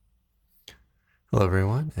Hello,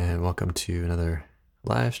 everyone, and welcome to another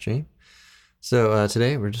live stream. So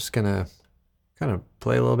today we're just gonna kind of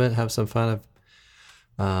play a little bit, have some fun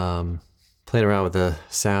of playing around with the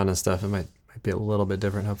sound and stuff. It might be a little bit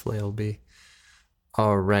different. Hopefully, it'll be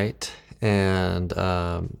all right. And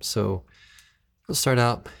so we'll start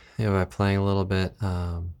out, by playing a little bit,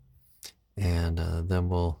 and then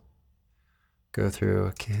we'll go through.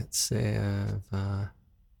 I can't say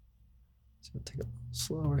so take it a little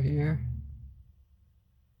slower here.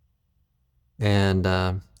 And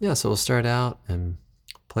so we'll start out and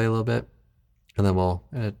play a little bit, and then we'll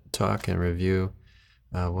talk and review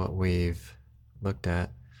what we've looked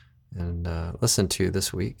at and listened to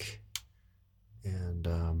this week, and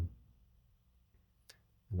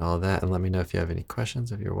all of that. And let me know if you have any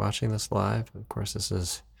questions if you're watching this live. Of course, this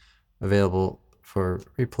is available for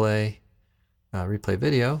replay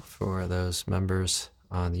video for those members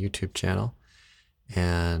on the YouTube channel,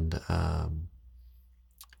 and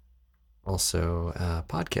also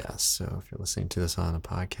podcasts. So if you're listening to this on a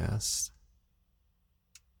podcast,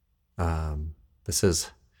 this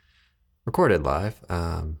is recorded live,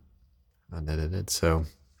 unedited. So,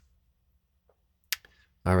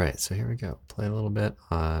 all right, so here we go. Play a little bit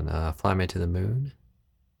on Fly Me to the Moon.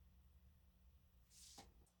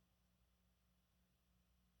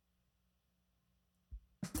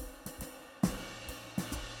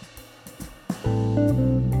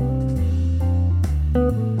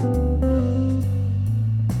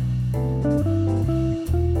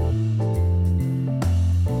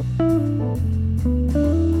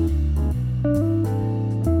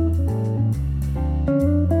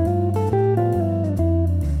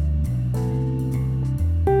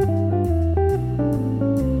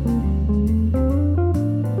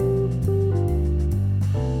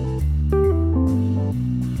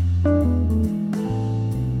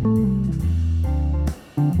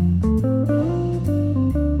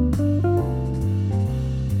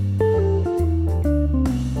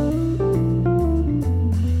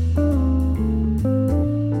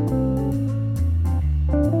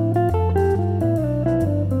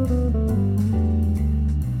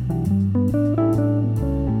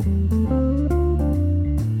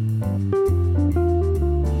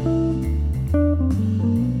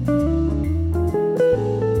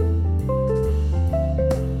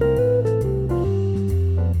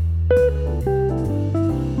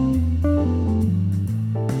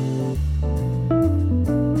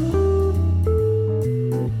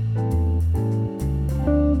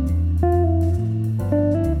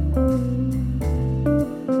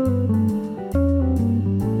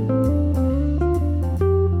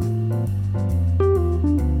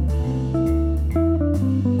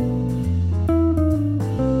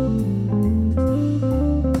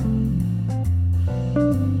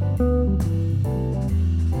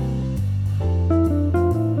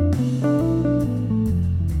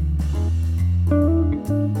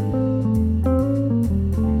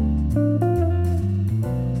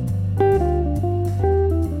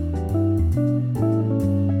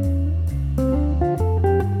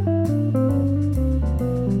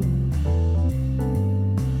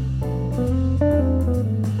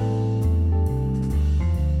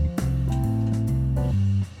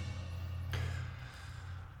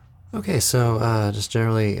 Okay, so just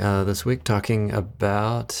generally this week talking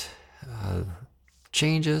about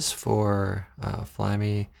changes for Fly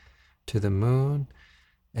Me to the Moon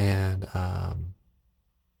and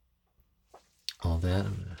all that.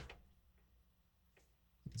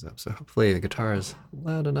 So hopefully the guitar is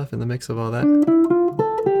loud enough in the mix of all that.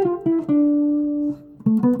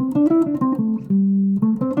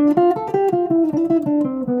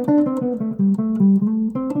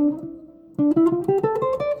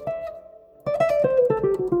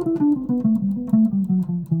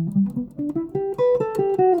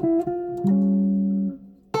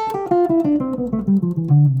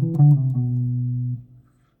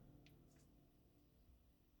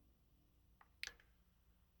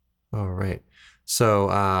 All right.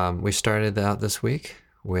 So we started out this week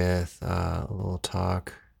with a little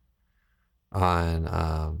talk on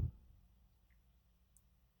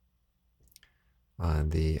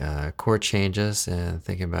the chord changes and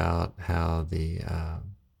thinking about how the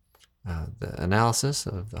analysis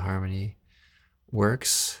of the harmony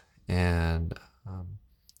works, and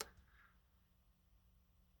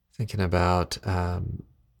thinking about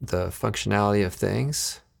the functionality of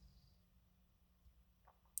things.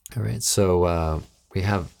 All right, so we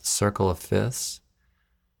have circle of fifths,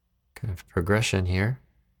 kind of progression here.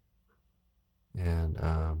 And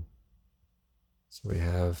so we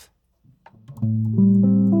have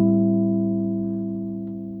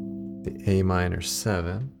the A minor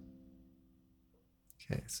 7,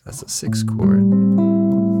 Okay, so that's a 6 chord.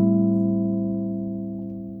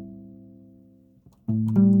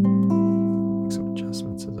 Make some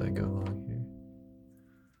adjustments as I go along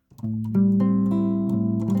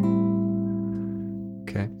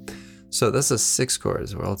here. Okay, so that's a 6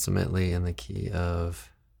 chords. We're ultimately in the key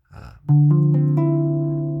of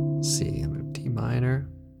C. D minor,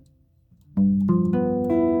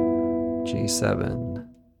 G7,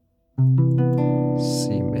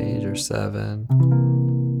 C major 7,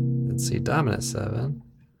 and C dominant 7.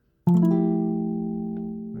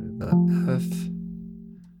 The F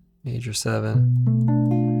major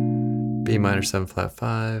 7, B minor 7 flat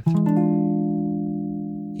 5,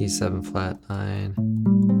 E7 flat 9,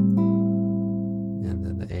 and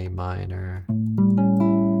then the A minor,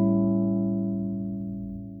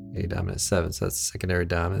 A dominant 7. So that's the secondary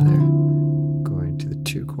dominant there. Going to the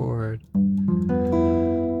 2 chord,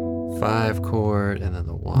 5 chord, and then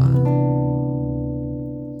the 1.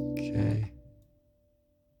 Okay.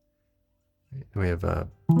 We have a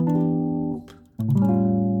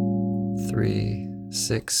 3,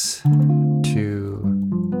 6,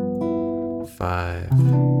 2, 5,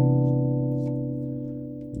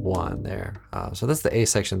 1 there. So that's the A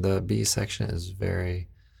section. The B section is very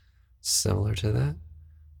similar to that.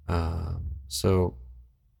 So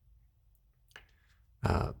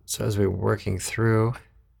as we're working through,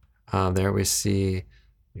 there we see,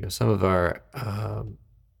 some of our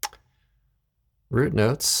root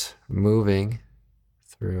notes moving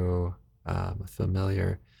through a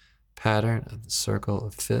familiar pattern of the circle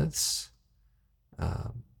of fifths.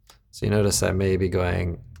 So you notice I may be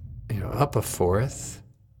going, up a fourth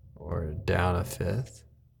or down a fifth.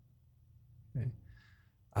 Okay.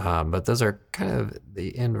 But those are kind of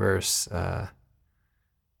the inverse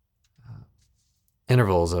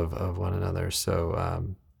intervals of one another.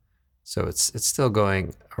 So so it's still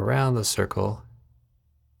going around the circle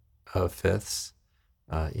of fifths,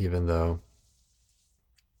 even though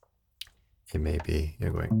it may be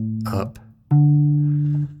going up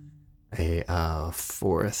a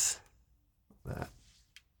fourth. That.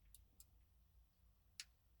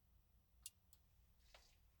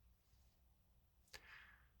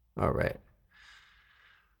 All right.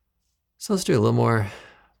 So let's do a little more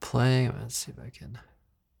playing. Let's see if I can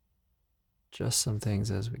adjust some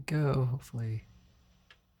things as we go. Hopefully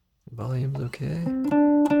the volume's okay.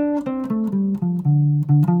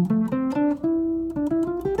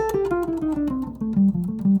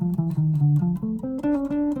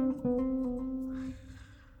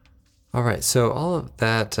 All right, so all of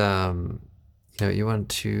that, you want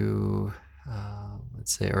to,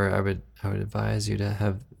 let's say, or I would advise you to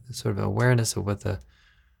have sort of awareness of what the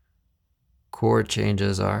chord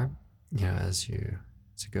changes are, as you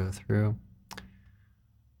go through.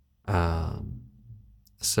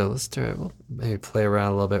 So let's do it. We'll maybe play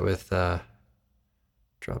around a little bit with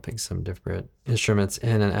dropping some different instruments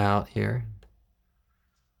in and out here.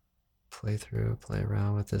 Play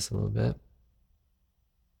around with this a little bit.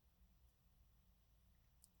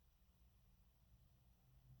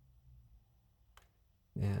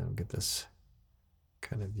 And get this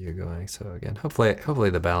kind of view going. So again,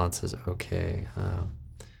 hopefully the balance is okay.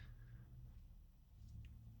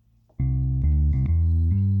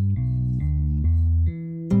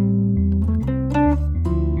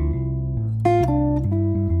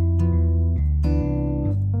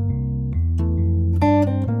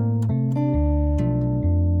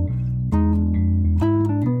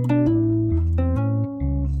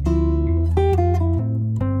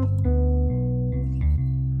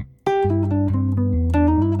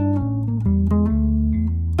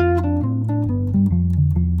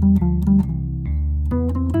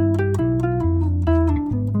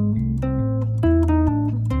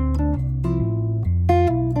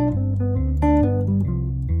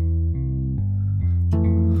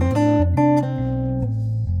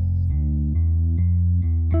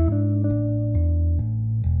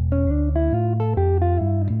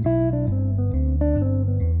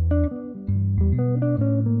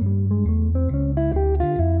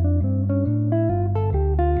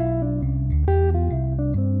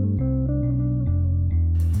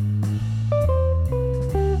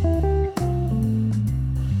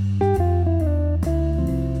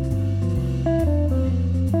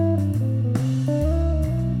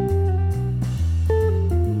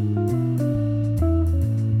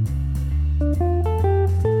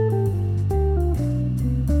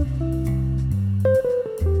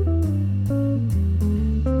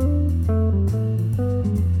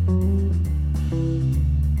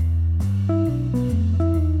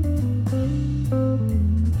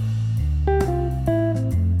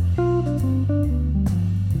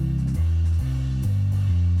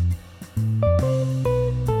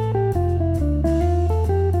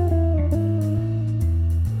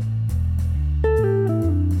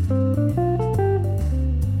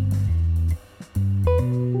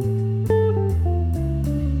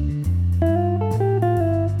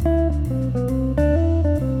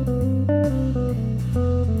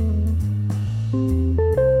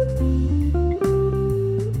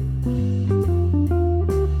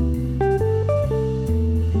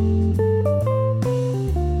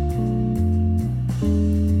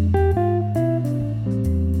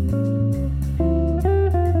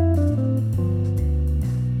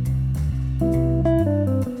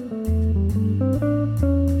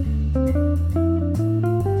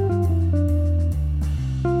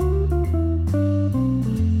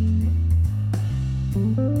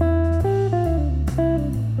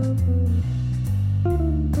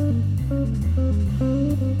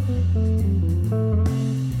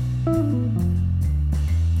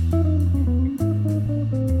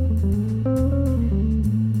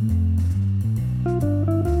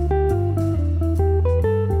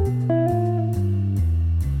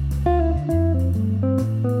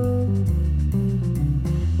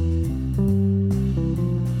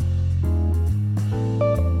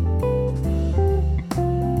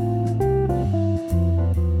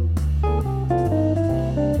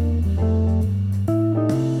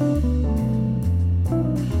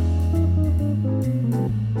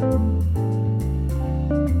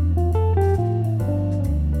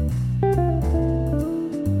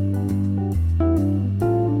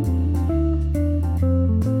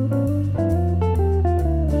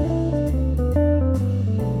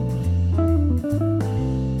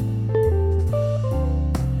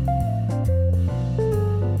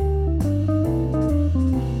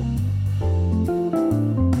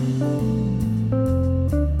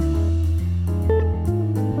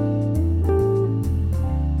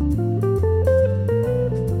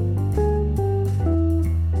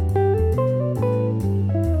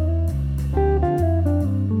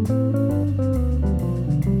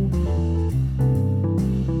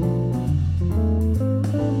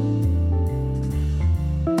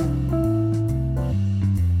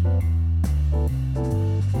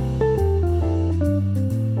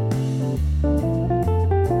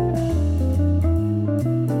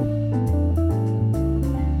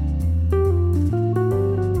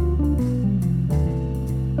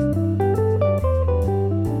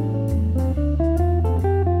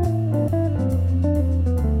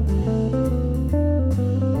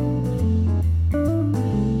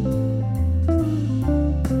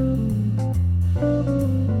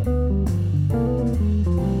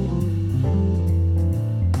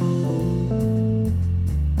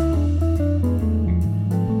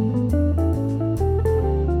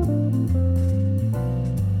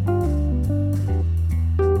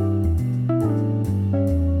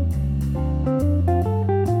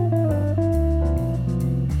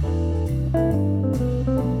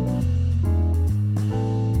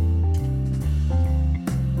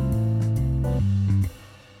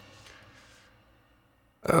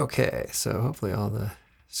 Okay, so hopefully all the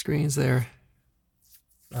screens there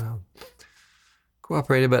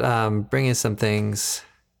cooperated, but bringing some things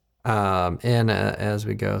in as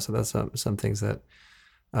we go. So that's some things that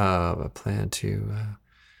I plan to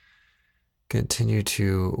continue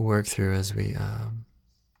to work through as we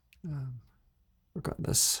work on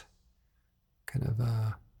this kind of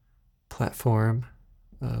platform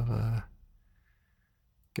of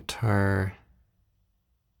guitar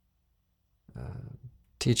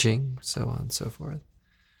teaching, so on and so forth.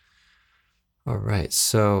 All right,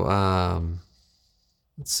 so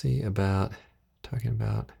let's see about talking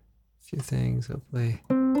about a few things. Hopefully,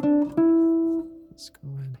 let's go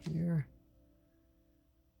in here.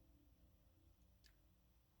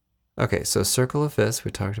 Okay, so circle of fifths,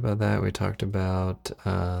 we talked about that. We talked about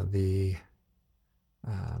the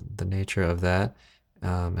nature of that,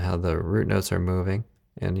 how the root notes are moving,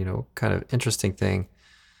 and kind of interesting thing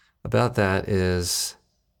about that is,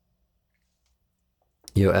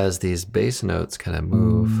 as these bass notes kind of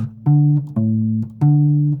move,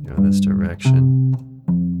 in this direction,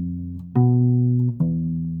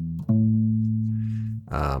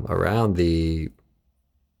 around the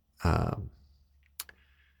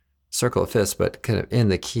circle of fifths, but kind of in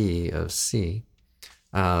the key of C,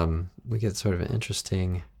 we get sort of an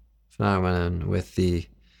interesting phenomenon with the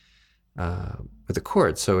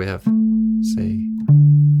chords. So we have, say,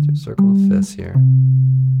 two circle of fifths here.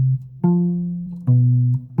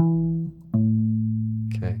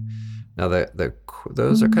 Okay. Now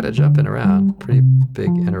those are kind of jumping around, pretty big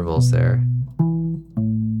intervals there.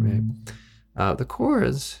 Right. The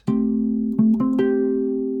chords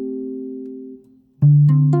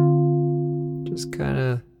just kind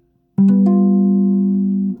of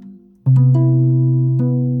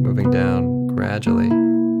moving down gradually.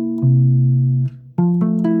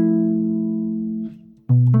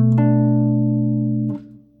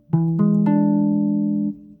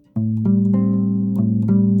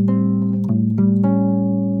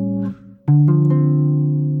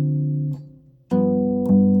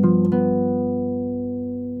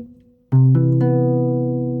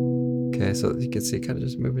 Okay, so you can see kind of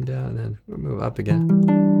just moving down, and then we'll move up again.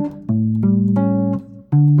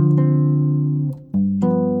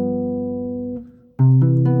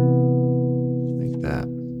 Like that.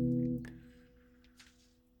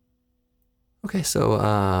 Okay, so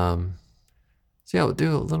yeah, we'll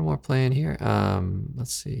do a little more playing here.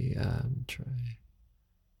 Let's see, try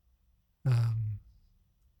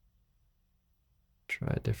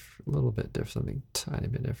try a little bit different, something tiny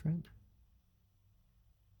bit different.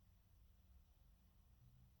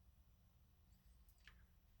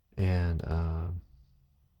 And a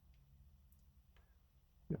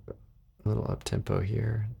little up tempo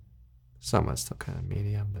here. Somewhat still kind of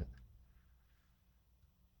medium, but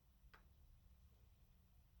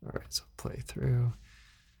all right, so play through.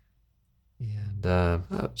 And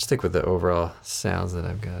I'll stick with the overall sounds that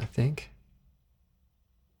I've got, I think.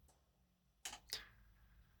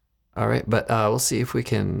 All right, but we'll see if we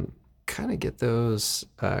can kind of get those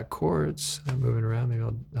chords moving around. Maybe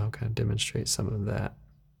I'll kind of demonstrate some of that.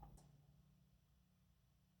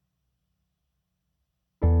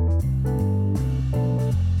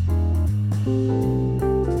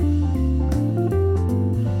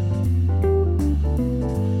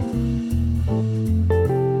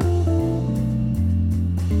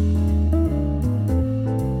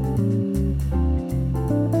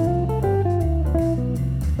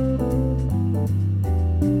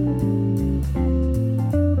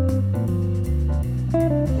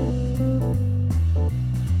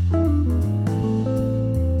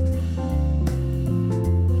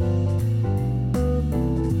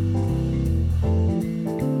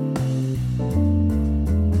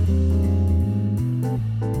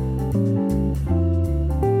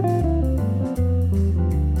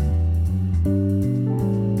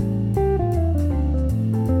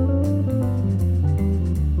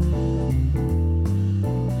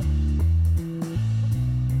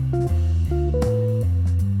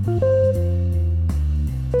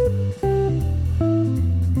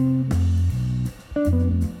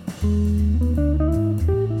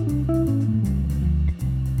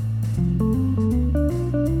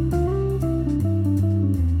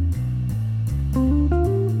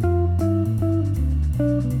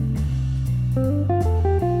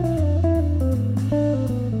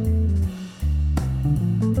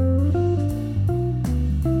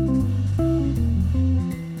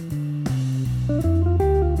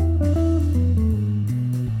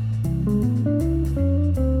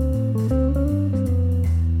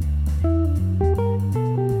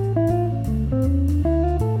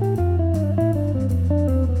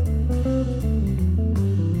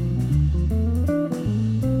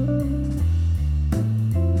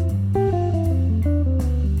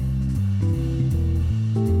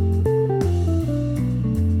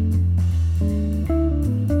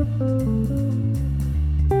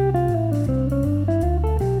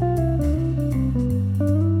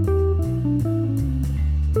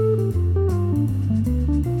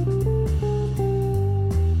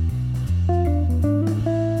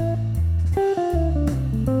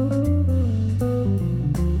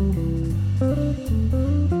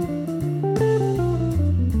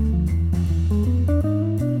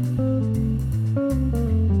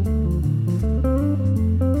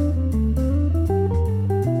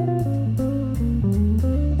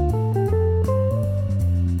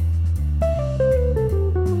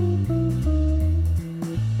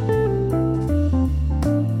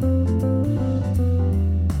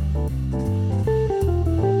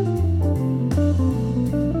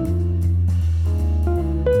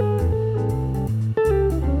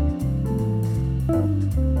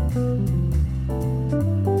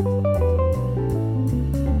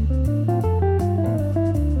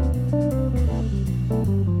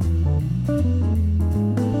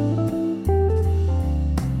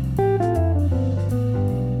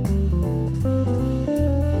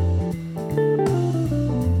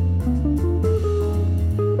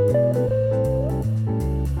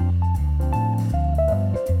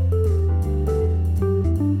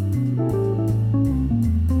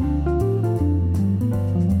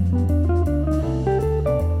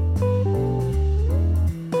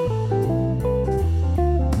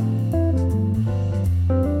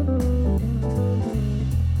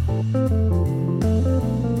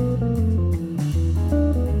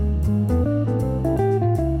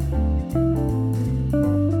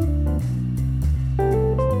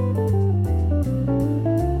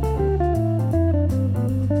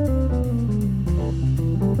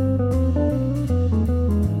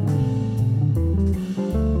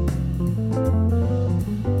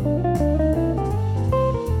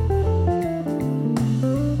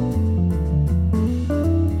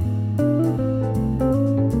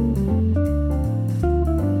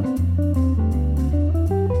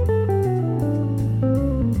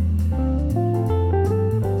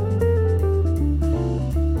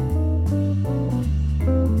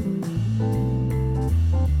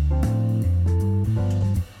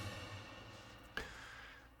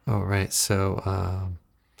 All right, so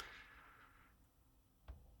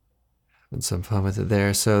having some fun with it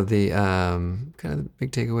there. So the kind of the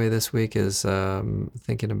big takeaway this week is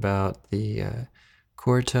thinking about the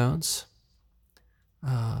chord tones,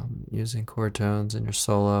 using chord tones in your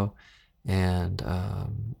solo, and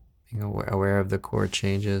being aware of the chord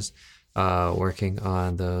changes, working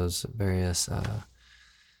on those various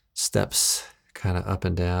steps, kind of up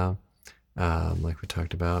and down, like we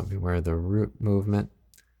talked about. Beware of the root movement,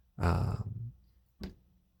 and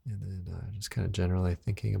then just kind of generally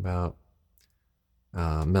thinking about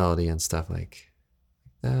melody and stuff like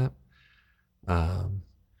that.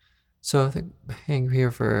 So I think hang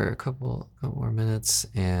here for a couple more minutes,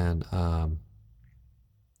 and so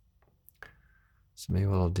maybe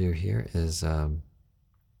what I'll do here is and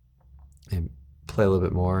play a little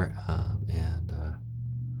bit more, and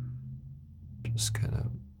just kind of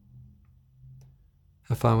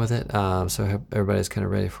have fun with it. So I hope everybody's kind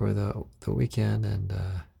of ready for the weekend, and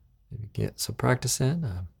maybe get some practice in.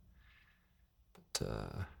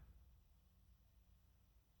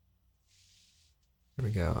 Here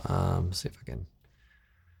we go. See if I can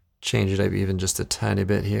change it up even just a tiny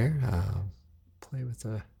bit here. Play with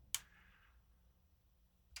the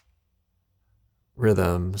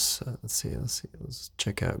rhythms. Let's see. Let's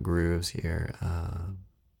check out grooves here.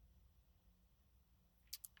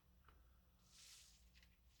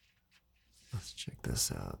 Let's check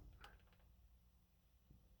this out.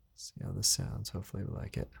 See how this sounds. Hopefully we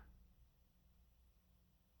like it.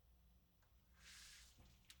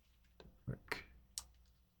 Work.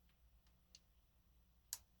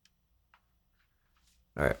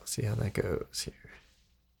 All right, we'll see how that goes here.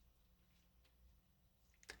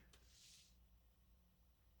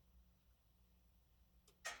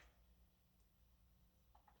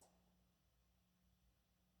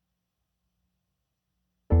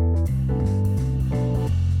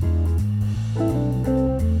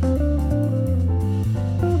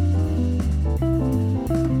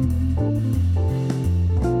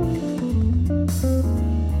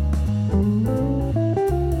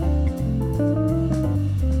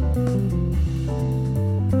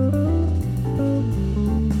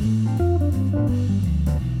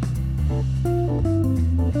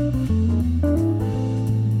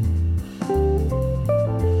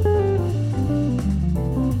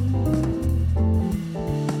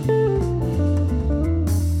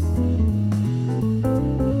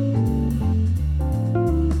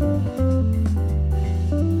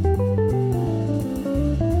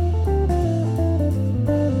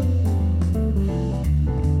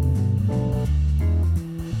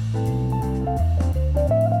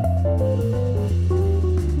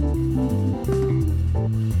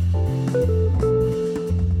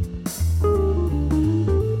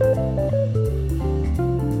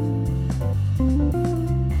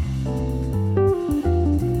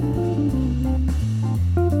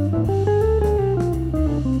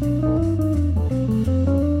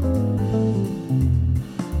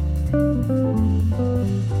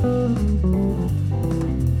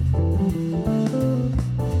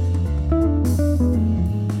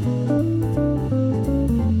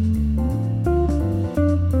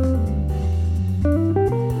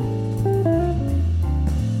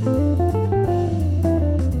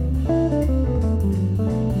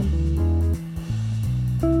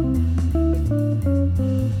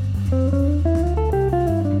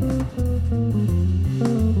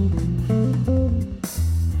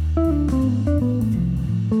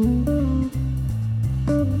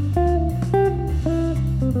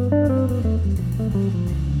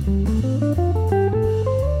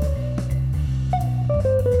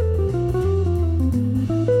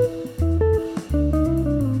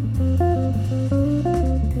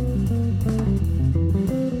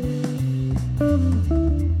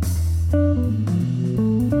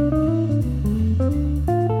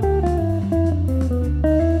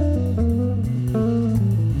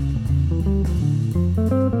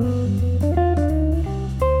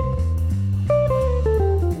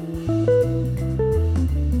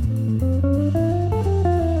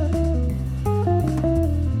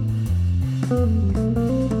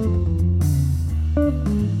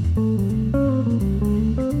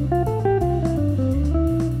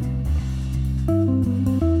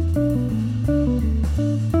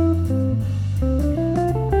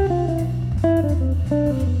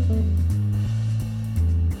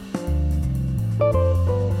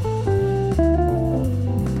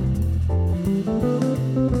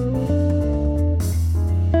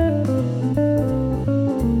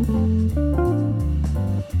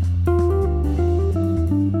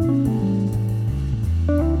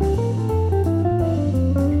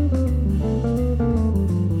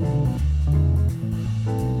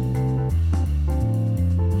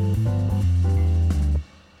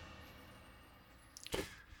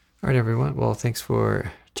 thanks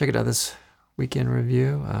for checking out this weekend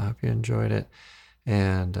review. I hope you enjoyed it.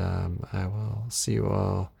 And I will see you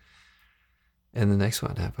all in the next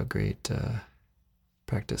one. Have a great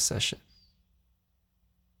practice session.